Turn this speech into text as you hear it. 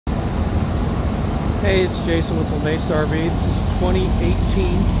Hey, it's Jason with Mesa RV. This is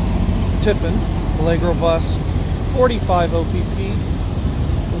 2018 Tiffin Allegro Bus 45 OPP.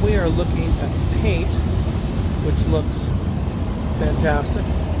 And we are looking at paint, which looks fantastic.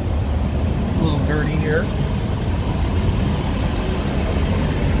 A little dirty here.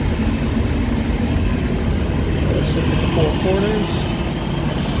 Let's look at the four corners.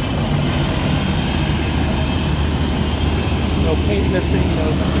 No paint missing, no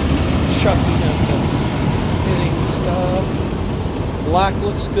chucking of the hitting stuff. Black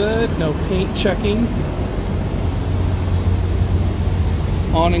looks good, no paint checking.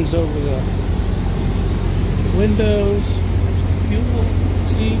 Awnings over the windows. There's the fuel,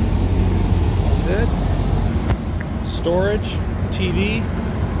 see, all good. Storage, TV,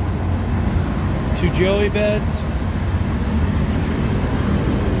 two Joey beds.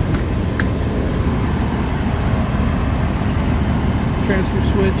 Transfer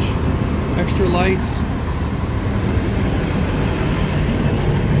switch, extra lights.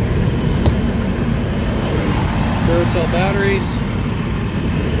 Duracell batteries.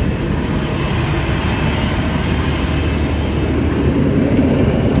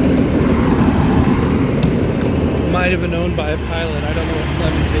 Might have been owned by a pilot. I don't know what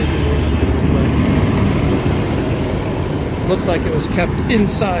Clemens aviation is, but looks like it was kept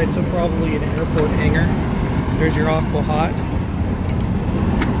inside, so probably an airport hangar. There's your Aqua Hot.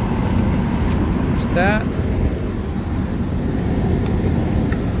 That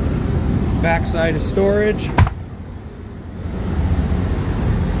backside is storage.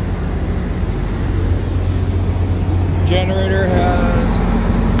 Generator has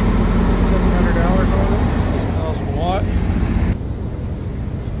 700 hours on it, 10,000 watt.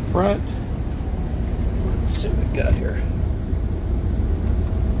 Front. Let's see what we've got here.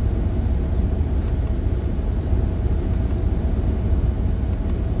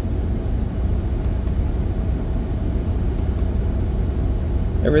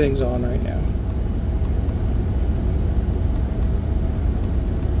 Everything's on right now.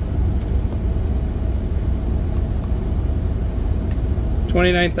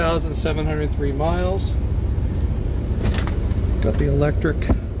 $29,703 miles. It's got the electric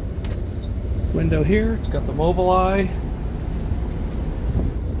window here. It's got the Mobileye.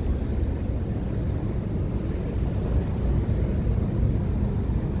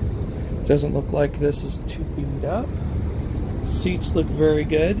 Doesn't look like this is too beat up. Seats look very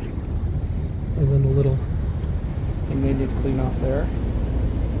good, and then a little thing they need to clean off there.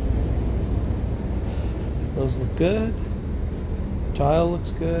 Those look good. Tile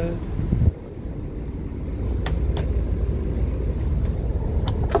looks good.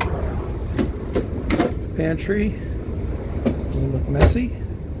 Pantry doesn't look messy.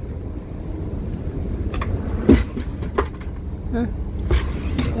 A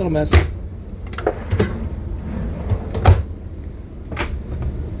little messy.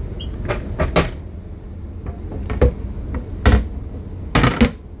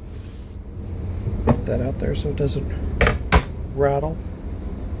 That out there so it doesn't rattle.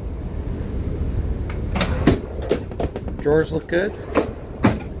 Drawers look good.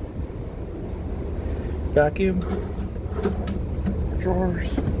 Vacuum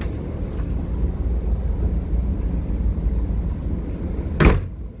drawers.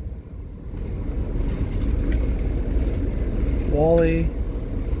 Wally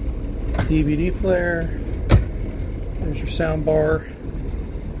DVD player. There's your sound bar.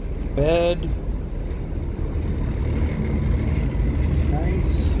 Bed.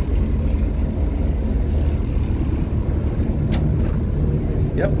 Nice.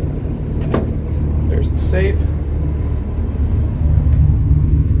 Yep. There's the safe.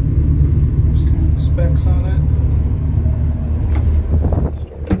 There's kind of the specs on it.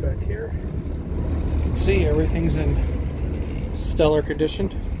 Storage back here. You can see everything's in stellar condition.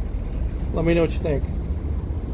 Let me know what you think.